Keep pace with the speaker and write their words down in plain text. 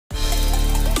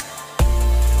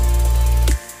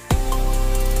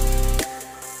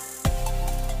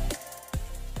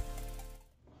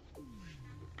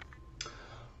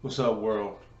What's up,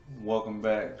 world? Welcome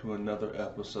back to another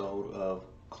episode of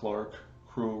Clark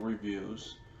Crew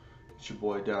Reviews. It's your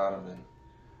boy Donovan.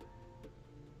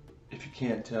 If you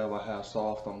can't tell by how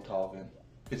soft I'm talking,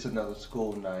 it's another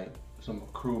school night. Some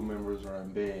crew members are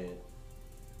in bed,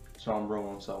 so I'm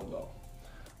rolling solo.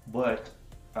 But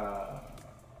uh,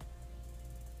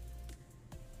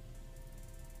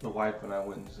 the wife and I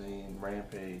went and seen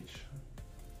Rampage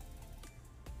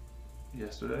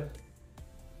yesterday,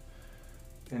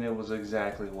 and it was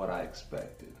exactly what I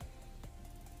expected.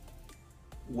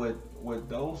 With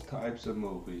those types of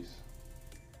movies,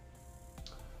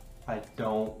 I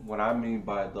don't. What I mean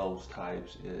by those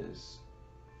types is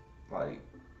like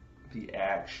the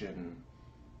action,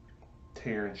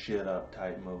 tearing shit up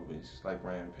type movies, like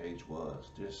Rampage was.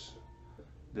 Just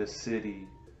the city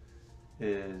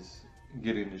is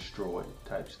getting destroyed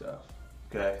type stuff.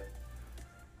 Okay,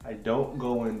 I don't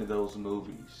go into those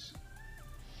movies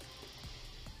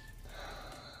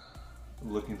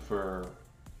looking for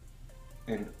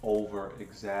an over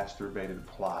exacerbated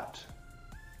plot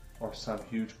or some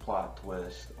huge plot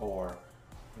twist or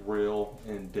real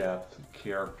in-depth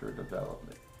character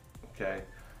development. Okay?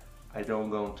 I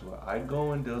don't go into it. I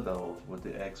go into those with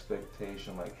the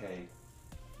expectation like, hey,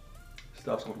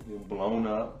 stuff's gonna get blown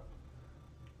up,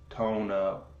 torn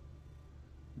up,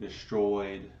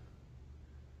 destroyed.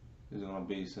 There's gonna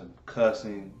be some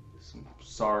cussing, some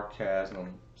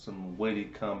sarcasm, some witty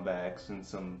comebacks, and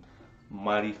some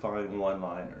mighty fine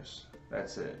one-liners.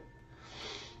 That's it.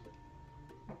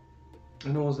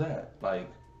 And it was that. Like,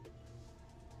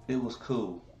 it was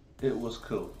cool. It was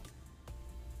cool.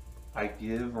 I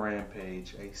give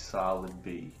Rampage a solid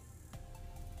B.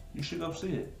 You should go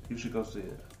see it. You should go see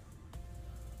it.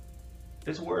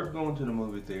 It's worth going to the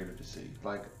movie theater to see.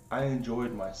 Like, I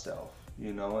enjoyed myself.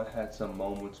 You know, it had some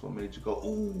moments what made you go,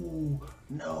 ooh,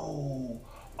 no,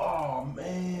 oh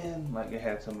man. Like, it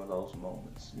had some of those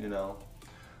moments, you know.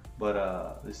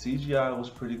 But the CGI was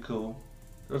pretty cool.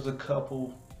 There's a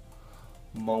couple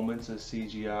moments of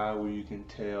CGI where you can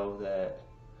tell that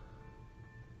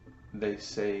they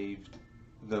saved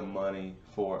the money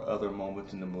for other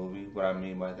moments in the movie. What I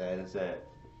mean by that is that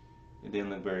it didn't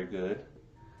look very good.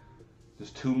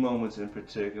 There's two moments in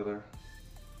particular.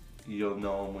 You'll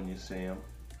know them when you see them.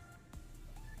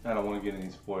 I don't want to get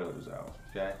any spoilers out,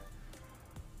 okay?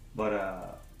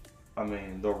 But I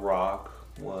mean, The Rock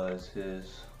was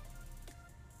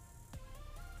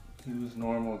he was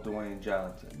normal Dwayne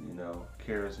Johnson, you know,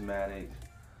 charismatic,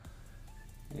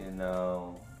 you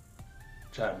know,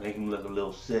 try to make him look a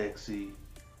little sexy,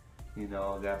 you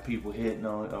know, got people hitting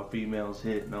on, or females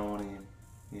hitting on him,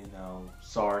 you know,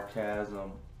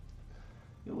 sarcasm.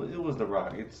 It was The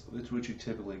Rock. It's what you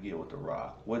typically get with The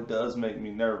Rock. What does make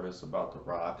me nervous about The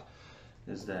Rock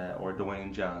is that, or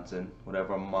Dwayne Johnson,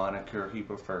 whatever moniker he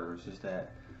prefers, is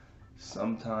that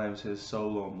sometimes his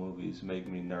solo movies make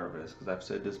me nervous. Because I've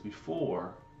said this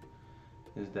before,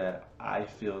 is that I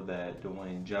feel that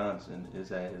Dwayne Johnson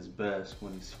is at his best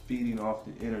when he's feeding off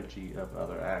the energy of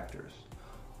other actors.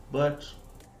 But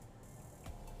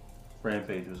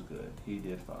Rampage was good. He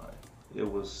did fine. It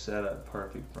was set up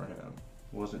perfect for him.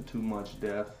 Wasn't too much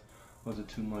depth, wasn't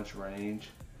too much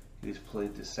range. He just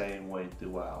played the same way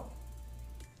throughout.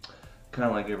 Kind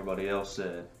of like everybody else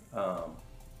said, I'm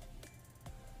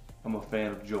a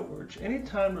fan of George.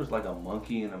 Anytime there's like a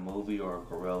monkey in a movie or a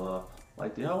gorilla,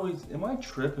 like they always, am I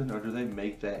tripping or do they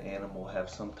make that animal have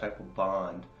some type of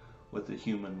bond with the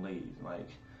human lead? Like,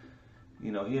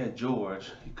 you know, he had George,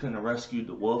 he couldn't have rescued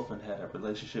the wolf and had a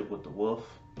relationship with the wolf,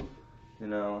 you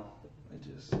know. It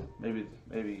just maybe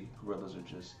gorillas are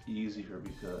just easier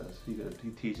because he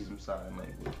teaches them sign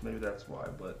language. Maybe that's why.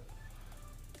 But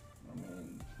I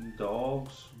mean,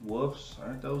 dogs, wolves,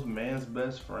 aren't those man's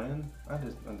best friend?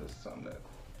 I'm just something that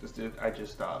I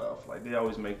just thought of. Like they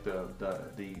always make the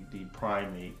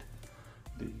primate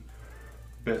the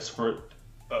best friend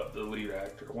of the lead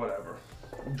actor. Whatever.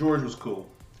 George was cool.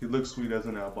 He looked sweet as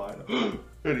an albino,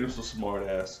 and he was a smart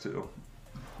ass too,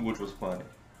 which was funny.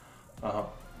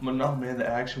 But no, man, the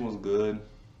action was good.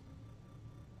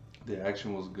 The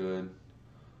action was good.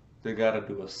 They gotta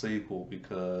do a sequel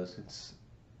because it's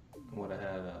would have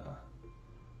had a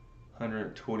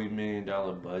 $120 million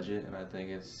budget, and I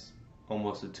think it's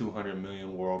almost a $200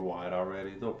 million worldwide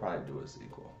already. They'll probably do a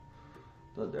sequel.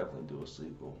 They'll definitely do a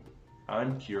sequel.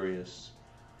 I'm curious.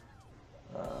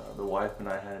 The wife and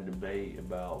I had a debate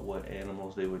about what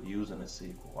animals they would use in a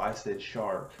sequel. I said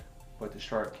shark, but the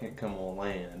shark can't come on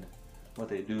land. What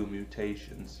they do,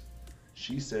 mutations.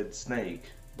 She said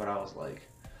snake, but I was like,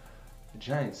 a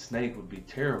giant snake would be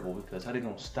terrible because how they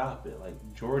gonna stop it? Like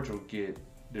George will get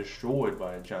destroyed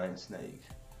by a giant snake.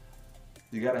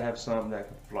 You gotta have something that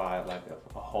can fly, like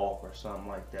a hawk or something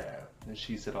like that. And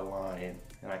she said a lion,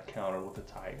 and I countered with a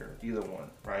tiger. Either one,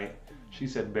 right? She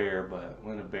said bear, but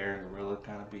wouldn't a bear and gorilla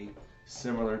kind of be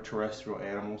similar terrestrial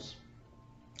animals?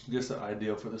 Just an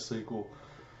idea for the sequel,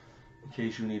 in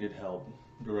case you needed help.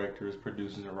 Directors,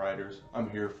 producers, and writers, I'm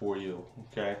here for you,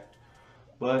 okay?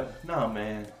 But, nah,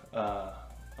 man, I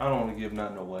don't want to give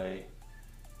nothing away.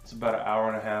 It's about an hour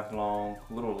and a half long,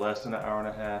 a little less than an hour and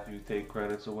a half if you take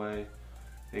credits away.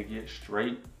 They get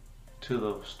straight to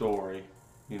the story,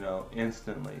 you know,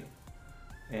 instantly.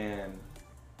 And,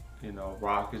 you know,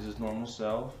 Rock is his normal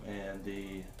self, and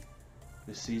the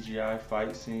CGI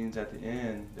fight scenes at the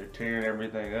end, they're tearing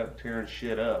everything up, tearing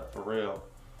shit up, for real.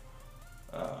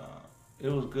 It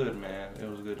was good, man. It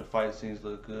was good. The fight scenes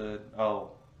look good.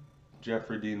 Oh,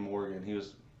 Jeffrey Dean Morgan,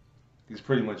 he's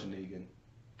pretty much Negan.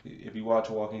 If you watch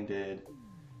Walking Dead,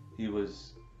 he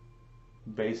was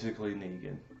basically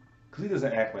Negan. Because he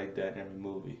doesn't act like that in every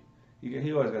movie.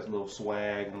 He always got a little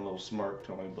swag and a little smirk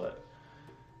to him, but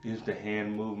used the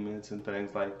hand movements and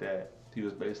things like that. He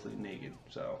was basically Negan.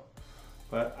 So,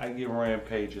 but I give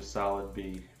Rampage a solid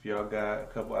B. If y'all got a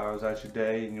couple hours out your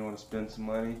day and you want to spend some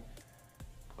money,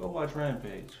 go watch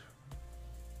Rampage.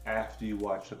 After you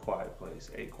watch A Quiet Place,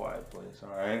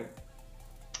 alright?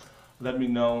 Let me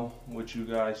know what you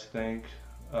guys think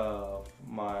of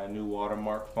my new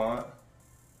watermark font.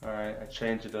 Alright, I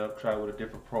changed it up, tried with a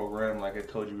different program like I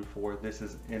told you before. This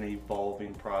is an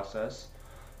evolving process.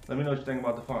 Let me know what you think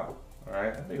about the font.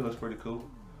 Alright, I think it looks pretty cool.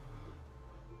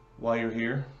 While you're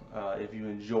here, if you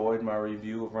enjoyed my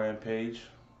review of Rampage,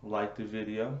 like the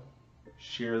video,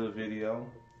 share the video,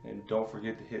 and don't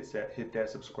forget to hit that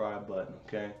subscribe button,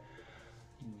 okay?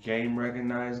 Game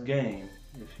recognized game.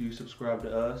 If you subscribe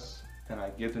to us and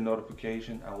I get the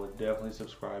notification, I will definitely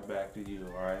subscribe back to you,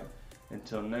 alright?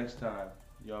 Until next time,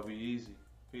 y'all be easy.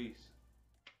 Peace.